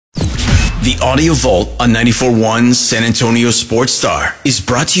The Audio Vault on 94.1 San Antonio Sports Star is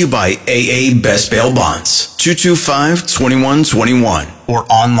brought to you by AA Best Bail Bonds, 225-2121,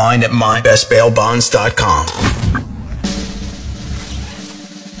 or online at mybestbailbonds.com.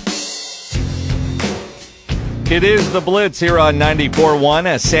 It is the Blitz here on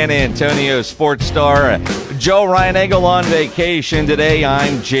 94.1 San Antonio Sports Star. Joe Ryan-Egel on vacation today.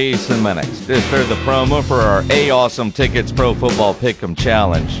 I'm Jason Minix. Just heard the promo for our A-Awesome Tickets Pro Football Pick'em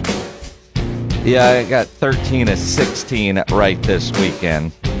Challenge. Yeah, I got 13 of 16 right this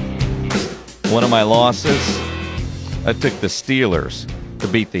weekend. One of my losses, I took the Steelers to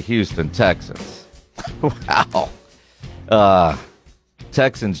beat the Houston Texans. Wow.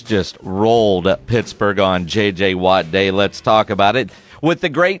 Texans just rolled Pittsburgh on J.J. Watt Day. Let's talk about it with the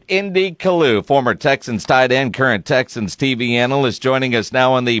great Indy Kalu, former Texans tight end, current Texans TV analyst, joining us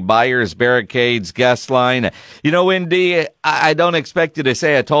now on the Buyers Barricades guest line. You know, Indy, I don't expect you to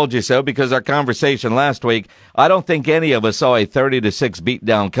say I told you so, because our conversation last week, I don't think any of us saw a 30-6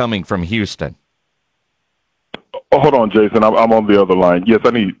 beatdown coming from Houston. Oh, hold on, Jason. I'm on the other line. Yes,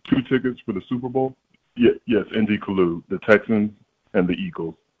 I need 2 tickets for the Super Bowl. Yes, Indy Kalu, the Texans and the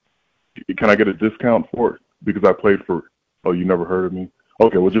Eagles. Can I get a discount for it? Because I played for, oh, you never heard of me?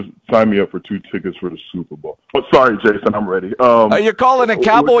 Okay, well, just sign me up for 2 tickets for the Super Bowl. Oh, sorry, Jason, I'm ready. You're calling a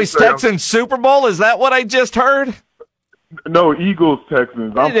Cowboys-Texans Super Bowl? Is that what I just heard? No,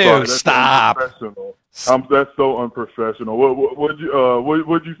 Eagles-Texans. I'm Dude, sorry. That's stop. Unprofessional. That's so unprofessional. What'd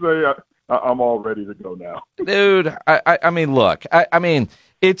you say? I'm all ready to go now. Dude, I mean, look, I mean,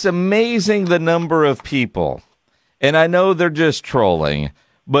 it's amazing the number of people. And I know they're just trolling,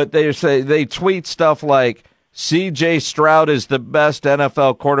 but they tweet stuff like, C.J. Stroud is the best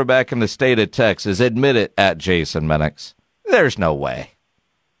NFL quarterback in the state of Texas. Admit it, at Jason Minix. There's no way.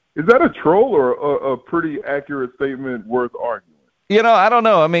 Is that a troll or a pretty accurate statement worth arguing? You know, I don't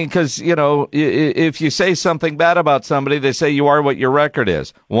know. I mean, because, you know, if you say something bad about somebody, they say you are what your record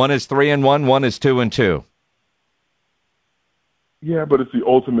is. One is 3-1, one is 2-2. Yeah, but it's the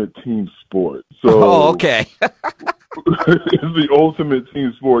ultimate team sport. So okay. It's the ultimate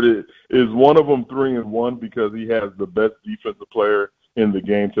team sport. Is one of them 3-1 because he has the best defensive player in the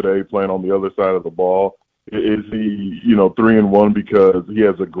game today playing on the other side of the ball? Is he, 3-1 because he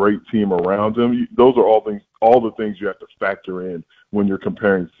has a great team around him? Those are all the things you have to factor in when you're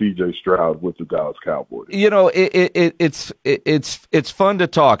comparing C.J. Stroud with the Dallas Cowboys. You know, it's fun to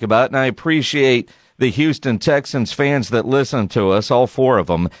talk about, and I appreciate the Houston Texans fans that listen to us, all 4 of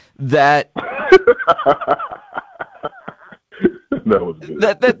them, that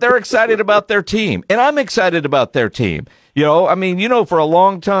that they're excited about their team. And I'm excited about their team. You know, I mean, for a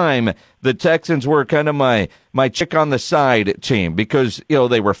long time, the Texans were kind of my chick on the side team because,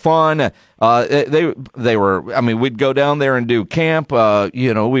 they were fun. They were, I mean, we'd go down there and do camp.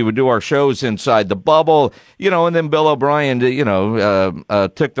 We would do our shows inside the bubble, and then Bill O'Brien,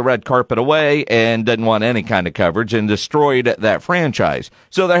 took the red carpet away and didn't want any kind of coverage and destroyed that franchise.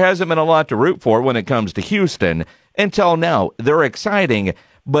 So there hasn't been a lot to root for when it comes to Houston until now. They're exciting.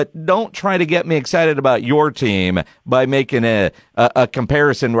 But don't try to get me excited about your team by making a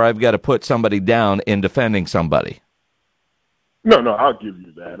comparison where I've got to put somebody down in defending somebody. No, I'll give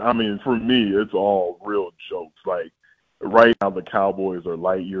you that. I mean, for me, it's all real jokes. Like, right now, the Cowboys are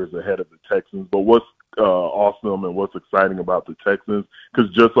light years ahead of the Texans. But what's awesome and what's exciting about the Texans,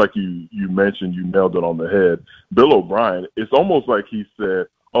 because just like you mentioned, you nailed it on the head, Bill O'Brien, it's almost like he said,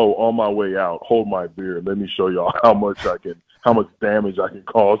 oh, on my way out, hold my beer. Let me show y'all how much damage I can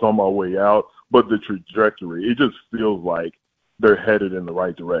cause on my way out. But the trajectory, it just feels like they're headed in the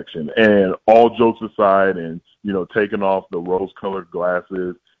right direction. And all jokes aside and, taking off the rose-colored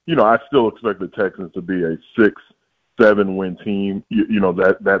glasses, I still expect the Texans to be a 6-7 win team,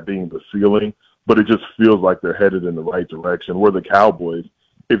 that being the ceiling. But it just feels like they're headed in the right direction. Where the Cowboys,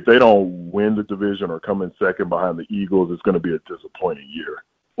 if they don't win the division or come in second behind the Eagles, it's going to be a disappointing year.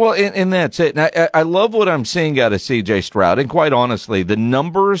 Well, and that's it. And I love what I'm seeing out of C.J. Stroud. And quite honestly, the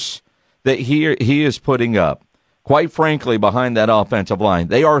numbers that he is putting up, quite frankly, behind that offensive line,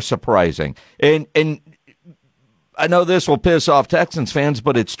 they are surprising. And I know this will piss off Texans fans,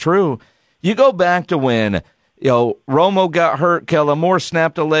 but it's true. You go back to when, Romo got hurt, Kellen Moore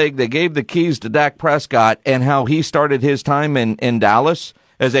snapped a leg, they gave the keys to Dak Prescott, and how he started his time in Dallas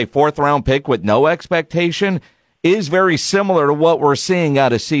as a 4th-round pick with no expectation is very similar to what we're seeing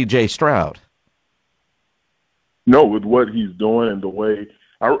out of C.J. Stroud. No, with what he's doing and the way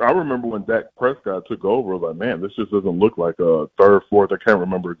I remember when Dak Prescott took over, I was like, man, this just doesn't look like a 3rd, 4th. I can't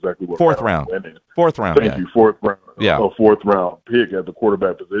remember exactly what 4th round. 4th round. Thank you, 4th round. Yeah, a 4th round pick at the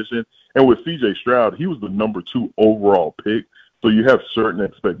quarterback position. And with C.J. Stroud, he was the number 2 overall pick. So you have certain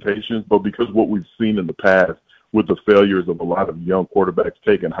expectations, but because what we've seen in the past with the failures of a lot of young quarterbacks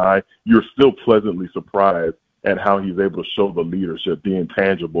taken high, you're still pleasantly surprised at how he's able to show the leadership, the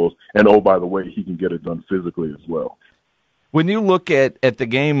intangibles, and oh, by the way, he can get it done physically as well. When you look at the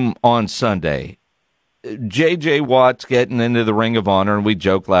game on Sunday, J.J. Watt's getting into the Ring of Honor, and we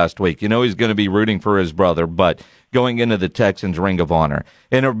joked last week, he's going to be rooting for his brother, but going into the Texans Ring of Honor.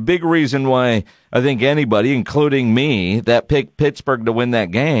 And a big reason why I think anybody, including me, that picked Pittsburgh to win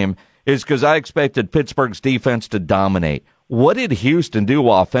that game is because I expected Pittsburgh's defense to dominate. What did Houston do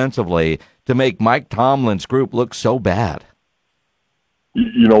offensively to make Mike Tomlin's group look so bad?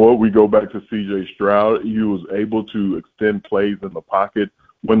 You know what? We go back to C.J. Stroud. He was able to extend plays in the pocket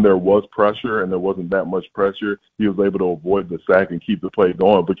when there was pressure and there wasn't that much pressure. He was able to avoid the sack and keep the play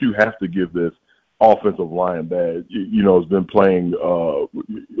going. But you have to give this offensive line that, has been playing,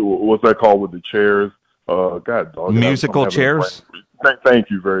 what's that called with the chairs? God dog. Musical chairs? Thank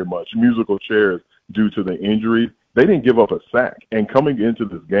you very much. Musical chairs due to the injury. They didn't give up a sack. And coming into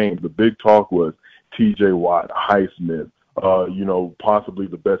this game, the big talk was T.J. Watt, Highsmith, possibly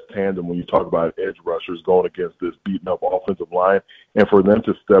the best tandem when you talk about edge rushers going against this beaten up offensive line. And for them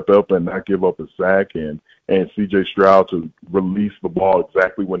to step up and not give up a sack and C.J. Stroud to release the ball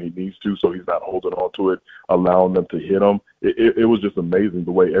exactly when he needs to so he's not holding on to it, allowing them to hit him, it was just amazing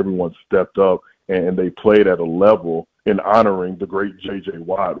the way everyone stepped up and they played at a level in honoring the great J.J.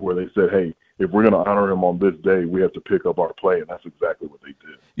 Watt where they said, hey, if we're going to honor him on this day, we have to pick up our play, and that's exactly what they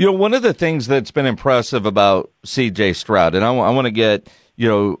did. One of the things that's been impressive about C.J. Stroud, and I want to get,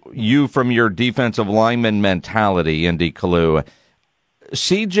 you from your defensive lineman mentality, Indy Kalu,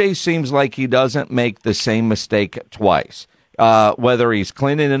 C.J. seems like he doesn't make the same mistake twice. Whether he's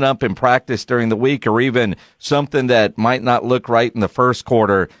cleaning it up in practice during the week or even something that might not look right in the first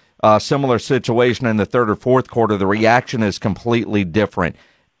quarter, similar situation in the third or fourth quarter, the reaction is completely different.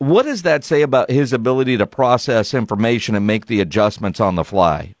 What does that say about his ability to process information and make the adjustments on the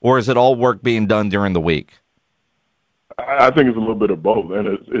fly? Or is it all work being done during the week? I think it's a little bit of both, and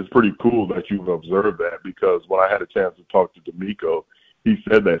it's pretty cool that you've observed that because when I had a chance to talk to D'Amico, he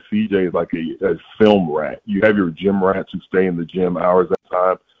said that CJ is like a film rat. You have your gym rats who stay in the gym hours at a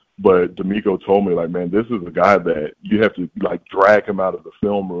time, but D'Amico told me, man, this is a guy that you have to, drag him out of the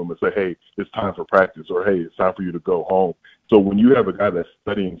film room and say, hey, it's time for practice, or hey, it's time for you to go home. So when you have a guy that's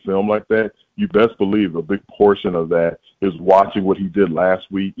studying film like that, you best believe a big portion of that is watching what he did last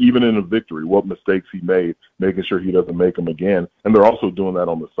week, even in a victory, what mistakes he made, making sure he doesn't make them again. And they're also doing that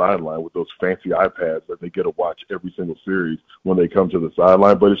on the sideline with those fancy iPads that they get to watch every single series when they come to the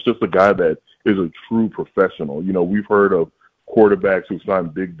sideline. But it's just a guy that is a true professional. We've heard of quarterbacks who sign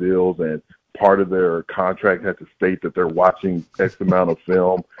big deals and part of their contract had to state that they're watching X amount of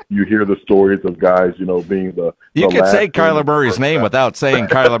film. You hear the stories of guys, being the You can say Kyler Murray's name without saying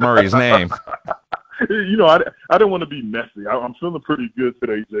Kyler Murray's name. I didn't want to be messy. I'm feeling pretty good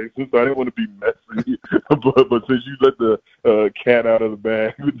today, Jason, so I didn't want to be messy. but since you let the cat out of the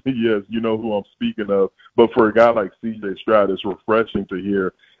bag, yes, you know who I'm speaking of. But for a guy like C.J. Stroud, it's refreshing to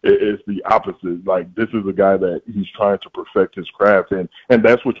hear it's the opposite. This is a guy that he's trying to perfect his craft, and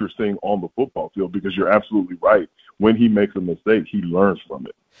that's what you're seeing on the football field because you're absolutely right. When he makes a mistake, he learns from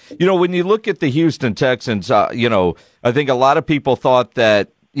it. When you look at the Houston Texans, I think a lot of people thought that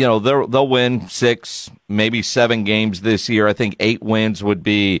they'll win 6, maybe 7 games this year. I think 8 wins would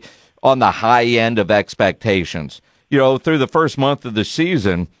be on the high end of expectations. Through the first month of the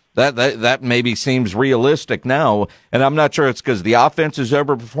season, that maybe seems realistic now. And I'm not sure it's because the offense is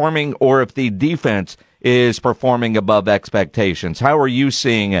overperforming or if the defense is performing above expectations. How are you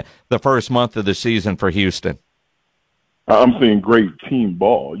seeing the first month of the season for Houston? I'm seeing great team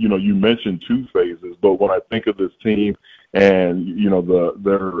ball. You mentioned 2 phases, but when I think of this team and,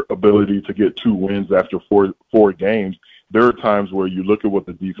 their ability to get 2 wins after four games, there are times where you look at what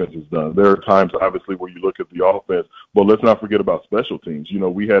the defense has done. There are times, obviously, where you look at the offense, but let's not forget about special teams.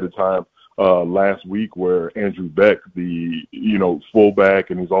 We had a time last week where Andrew Beck, the,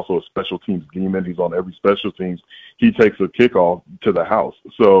 fullback, and he's also a special teams demon. He's on every special teams. He takes a kickoff to the house.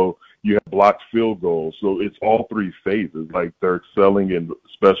 So you have blocked field goals. So it's all 3 phases. They're excelling in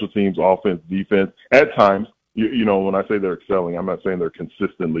special teams, offense, defense. At times, when I say they're excelling, I'm not saying they're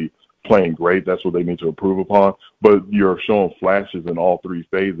consistently playing great. That's what they need to improve upon. But you're showing flashes in all 3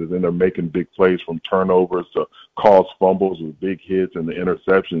 phases, and they're making big plays from turnovers to caused fumbles with big hits and the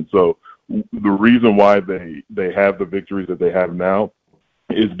interception. So the reason why they have the victories that they have now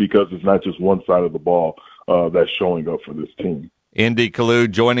is because it's not just one side of the ball that's showing up for this team. Indy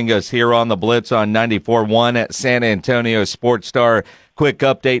Kalu joining us here on the Blitz on 94.1 at San Antonio Sports Star. Quick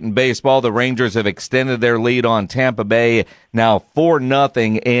update in baseball. The Rangers have extended their lead on Tampa Bay, now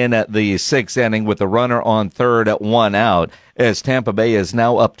 4-0 in the sixth inning with the runner on third at 1 out, as Tampa Bay is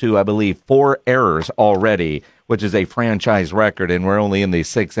now up to, I believe, 4 errors already, which is a franchise record, and we're only in the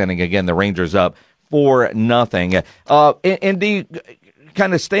sixth inning. Again, the Rangers up 4-0. Indy,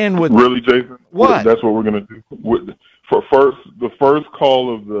 kind of staying with... Really, Jason? What? That's what we're going to do? The first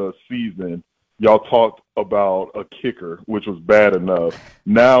call of the season, y'all talked about a kicker, which was bad enough.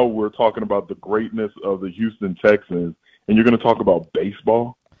 Now we're talking about the greatness of the Houston Texans, and you're going to talk about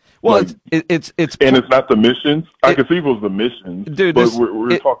baseball? Well, like, it's and it's not the Missions. I could see if it was the Missions, dude, but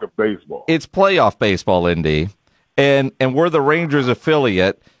we're talking baseball. It's playoff baseball, Indy, and we're the Rangers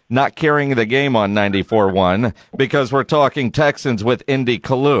affiliate, not carrying the game on 94.1 because we're talking Texans with Indy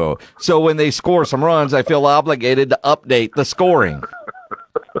Kalu. So when they score some runs, I feel obligated to update the scoring.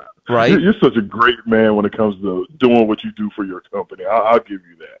 Right? You're such a great man when it comes to doing what you do for your company. I'll give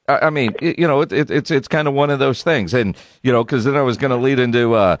you that. I mean, it's kind of one of those things, and because then I was going to lead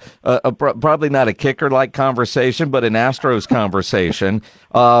into probably not a kicker-like conversation, but an Astros conversation.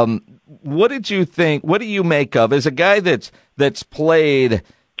 What did you think? What do you make of as a guy that's played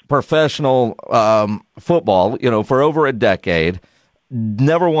professional football, for over a decade,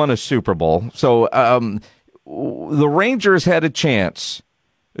 never won a Super Bowl. So the Rangers had a chance.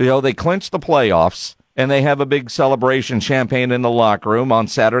 They clinched the playoffs, and they have a big celebration, champagne in the locker room on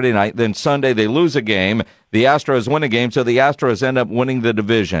Saturday night. Then Sunday they lose a game. The Astros win a game, so the Astros end up winning the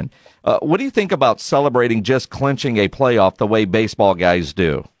division. What do you think about celebrating just clinching a playoff the way baseball guys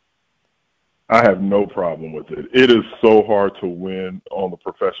do? I have no problem with it. It is so hard to win on the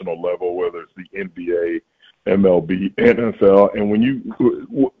professional level, whether it's the NBA, MLB, NFL. And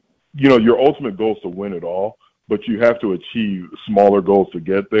when your ultimate goal is to win it all, but you have to achieve smaller goals to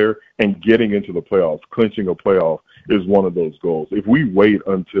get there, and getting into the playoffs, clinching a playoff is one of those goals. If we wait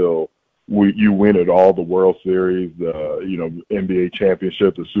until you win it all, the World Series, the NBA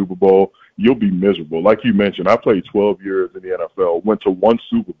championship, the Super Bowl, you'll be miserable. Like you mentioned, I played 12 years in the NFL, went to one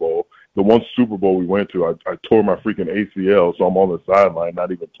Super Bowl. The one Super Bowl we went to, I tore my freaking ACL, so I'm on the sideline,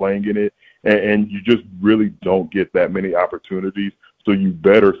 not even playing in it. And you just really don't get that many opportunities, so you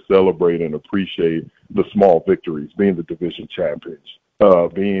better celebrate and appreciate the small victories, being the division champions,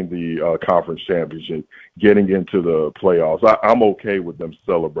 being the conference championship, getting into the playoffs. I'm okay with them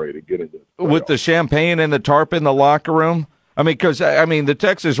celebrating, getting into the playoffs. With the champagne and the tarp in the locker room? Because the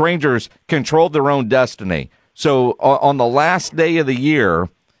Texas Rangers controlled their own destiny. So on the last day of the year,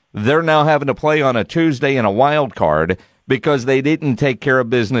 they're now having to play on a Tuesday in a wild card because they didn't take care of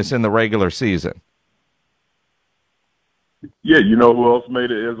business in the regular season. Yeah, you know who else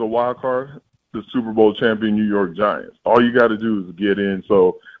made it as a wild card? The Super Bowl champion New York Giants. All you got to do is get in.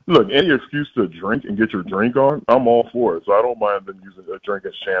 So, look, any excuse to drink and get your drink on, I'm all for it. So I don't mind them using a drink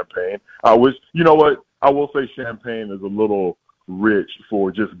as champagne. I wish, you know what? I will say champagne is a little rich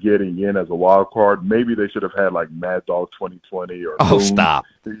for just getting in as a wild card. Maybe they should have had like Mad Dog 2020 or Boom, stop.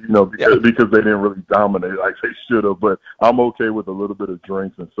 Because they didn't really dominate like they should have. But I'm okay with a little bit of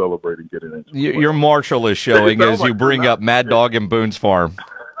drinks and celebrating getting into your Marshall is showing as you bring up Mad Dog and Boone's Farm.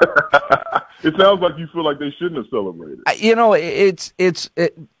 It sounds like you feel like they shouldn't have celebrated. It's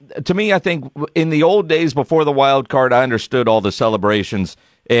to me, I think in the old days before the wild card, I understood all the celebrations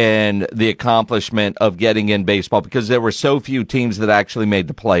and the accomplishment of getting in baseball because there were so few teams that actually made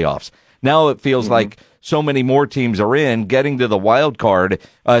the playoffs. Now it feels like so many more teams are in, getting to the wild card,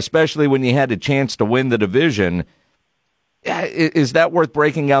 especially when you had a chance to win the division. Is that worth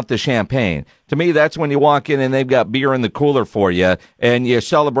breaking out the champagne? To me, that's when you walk in and they've got beer in the cooler for you and you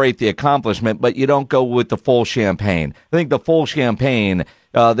celebrate the accomplishment, but you don't go with the full champagne. I think the full champagne,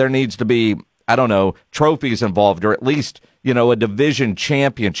 there needs to be, trophies involved, or at least, a division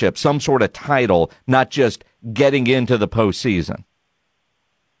championship, some sort of title, not just getting into the postseason.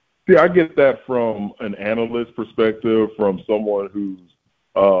 See, I get that from an analyst perspective, from someone who's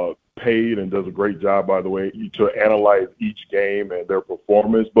paid and does a great job, by the way, to analyze each game and their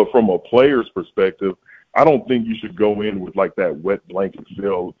performance. But from a player's perspective, I don't think you should go in with like that wet blanket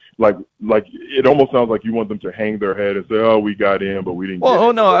feel. Like it almost sounds like you want them to hang their head and say, "Oh, we got in, but we didn't." Well,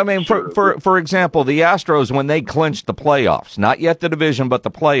 get no. in. I mean, for example, the Astros, when they clinched the playoffs, not yet the division, but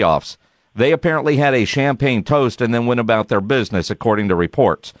the playoffs, they apparently had a champagne toast and then went about their business, according to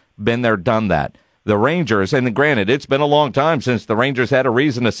reports. Been there, done that. The Rangers, and granted, it's been a long time since the Rangers had a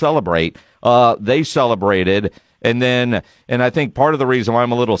reason to celebrate. They celebrated. And I think part of the reason why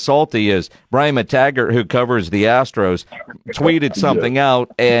I'm a little salty is Brian McTaggart, who covers the Astros, tweeted something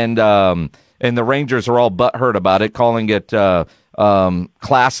out, and the Rangers are all butthurt about it, calling it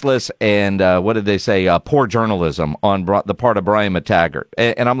classless and what did they say? Poor journalism on the part of Brian McTaggart.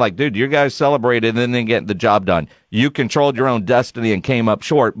 And I'm like, dude, you guys celebrated and then didn't get the job done. You controlled your own destiny and came up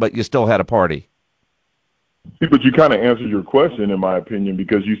short, but you still had a party. But you kind of answered your question, in my opinion,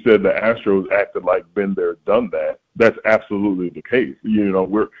 because you said the Astros acted like been there, done that. That's absolutely the case.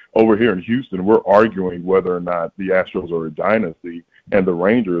 We're over here in Houston, we're arguing whether or not the Astros are a dynasty, and the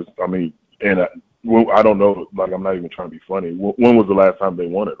Rangers, I mean, and I don't know, like, I'm not even trying to be funny. When was the last time they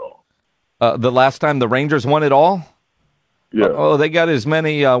won it all? The last time the Rangers won it all? Yeah. Oh, they got as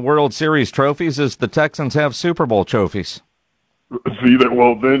many World Series trophies as the Texans have Super Bowl trophies. See that?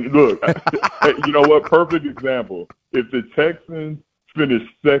 Well, then look, you know what? Perfect example. If the Texans finish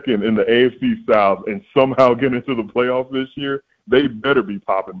second in the AFC South and somehow get into the playoffs this year, they better be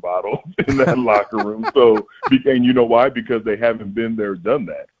popping bottles in that locker room. So, and you know why? Because they haven't been there, done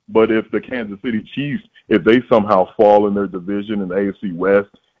that. But if the Kansas City Chiefs, if they somehow fall in their division in the AFC West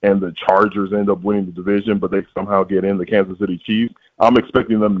and the Chargers end up winning the division, but they somehow get in the Kansas City Chiefs, I'm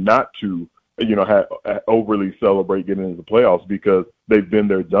expecting them not to overly celebrate getting into the playoffs because they've been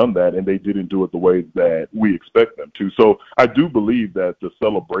there, done that, and they didn't do it the way that we expect them to. So I do believe that the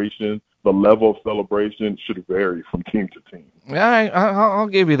celebration, the level of celebration should vary from team to team. Yeah, I'll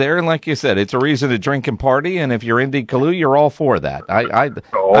give you there. And like you said, it's a reason to drink and party. And if you're Indy Kalu, you're all for that.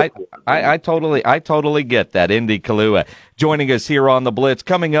 I totally get that. Indy Kalu joining us here on the Blitz,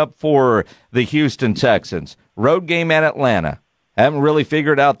 coming up for the Houston Texans. Road game at Atlanta. Haven't really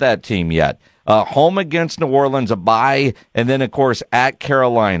figured out that team yet. Home against New Orleans, a bye, and then, of course, at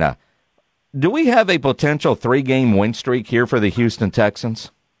Carolina. Do we have a potential 3-game win streak here for the Houston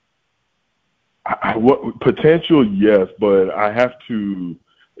Texans? Potential, yes, but I have to,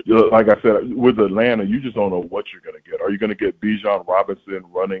 like I said, with Atlanta, you just don't know what you're going to get. Are you going to get Bijan Robinson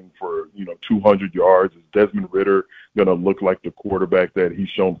running for 200 yards? Is Desmond Ridder going to look like the quarterback that he's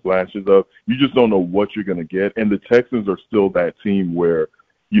shown flashes of? You just don't know what you're going to get. And the Texans are still that team where,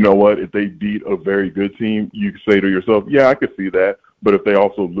 you know what, if they beat a very good team, you say to yourself, yeah, I could see that. But if they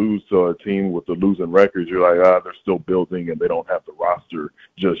also lose to a team with the losing records, you're like, they're still building and they don't have the roster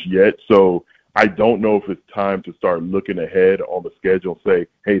just yet. So I don't know if it's time to start looking ahead on the schedule and say,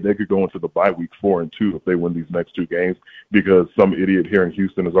 hey, they could go into the bye week 4-2 if they win these next 2 games, because some idiot here in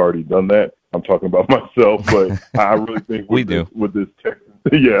Houston has already done that. I'm talking about myself, but I really think with this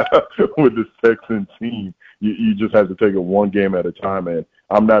Texan team, you just have to take it one game at a time. And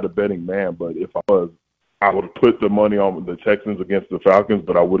I'm not a betting man, but if I was, I would have put the money on the Texans against the Falcons,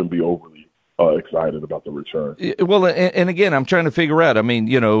 but I wouldn't be overly excited about the return. Well, and again, I'm trying to figure out,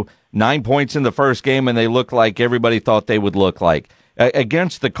 9 points in the first game, and they look like everybody thought they would look like.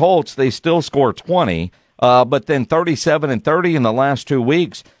 Against the Colts, they still score 20, but then 37 and 30 in the last 2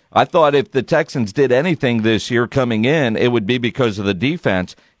 weeks. I thought if the Texans did anything this year coming in, it would be because of the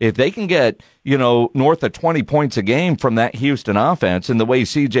defense. If they can get, north of 20 points a game from that Houston offense and the way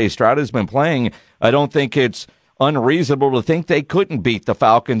C.J. Stroud has been playing, I don't think it's unreasonable to think they couldn't beat the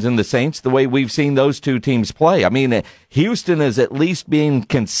Falcons and the Saints the way we've seen those two teams play. I mean, Houston is at least being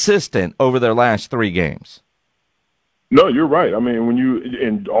consistent over their last 3 games. No, you're right. I mean,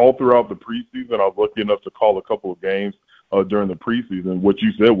 and all throughout the preseason, I was lucky enough to call a couple of games during the preseason. What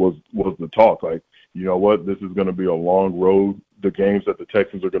you said was the talk. Like, you know what, this is going to be a long road. The games that the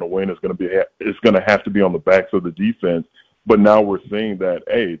Texans are going to win it's going to have to be on the backs of the defense. But now we're seeing that,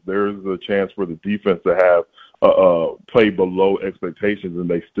 hey, there's a chance for the defense to have play below expectations and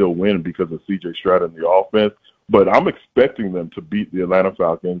they still win because of C.J. Stroud and the offense. But I'm expecting them to beat the Atlanta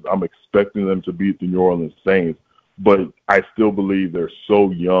Falcons. I'm expecting them to beat the New Orleans Saints. But I still believe they're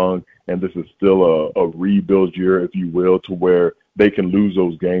so young, and this is still a rebuild year, if you will, to where they can lose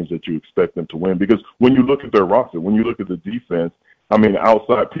those games that you expect them to win. Because when you look at their roster, when you look at the defense, I mean,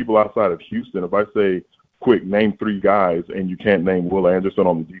 people outside of Houston, if I say, quick, name 3 guys, and you can't name Will Anderson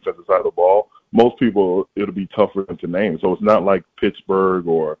on the defensive side of the ball, most people, it'll be tough for them to name. So it's not like Pittsburgh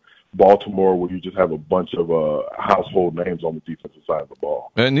or Baltimore where you just have a bunch of household names on the defensive side of the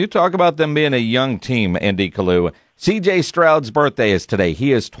ball. And you talk about them being a young team, Indy Kalu. C.J. Stroud's birthday is today.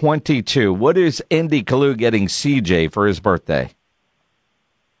 He is 22. What is Indy Kalu getting C.J. for his birthday?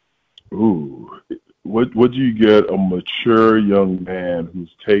 Ooh, what do you get a mature young man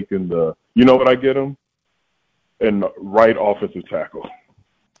who's taken you know what I get him? And right offensive tackle.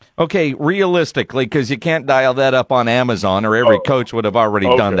 Okay, realistically, because you can't dial that up on Amazon or every coach would have already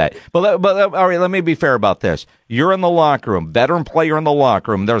done that. But all right, let me be fair about this. You're in the locker room, veteran player in the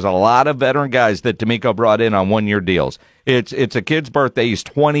locker room. There's a lot of veteran guys that D'Amico brought in on 1-year deals. It's a kid's birthday. He's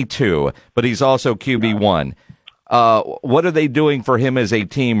 22, but he's also QB1. What are they doing for him as a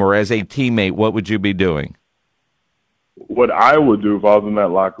team or as a teammate? What would you be doing? What I would do if I was in that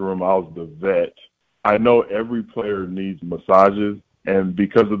locker room, I was the vet. I know every player needs massages, and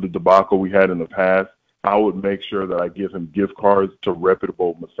because of the debacle we had in the past, I would make sure that I give him gift cards to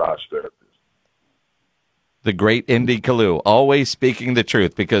reputable massage therapists. The great Indy Kalu, always speaking the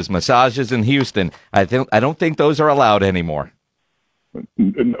truth, because massages in Houston, I don't think those are allowed anymore.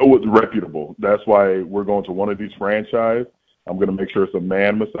 No, it's reputable. That's why we're going to one of these franchise. I'm going to make sure it's a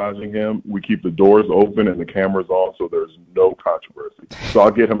man massaging him. We keep the doors open and the cameras on, so there's no controversy. So I'll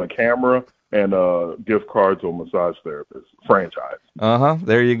get him a camera and a gift card to a massage therapist franchise.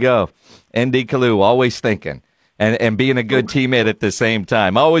 There you go. Indy Kalu, always thinking and being a good teammate at the same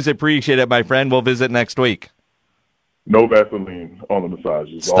time. Always appreciate it, my friend. We'll visit next week. No Vaseline on the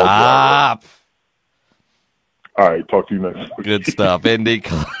massages. Stop. All right, talk to you next week. Good stuff. Indy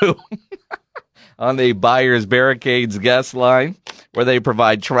Kalu on the Buyers Barricades guest line, where they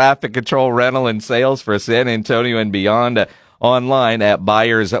provide traffic control, rental, and sales for San Antonio and beyond. Online at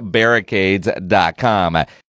buyersbarricades.com.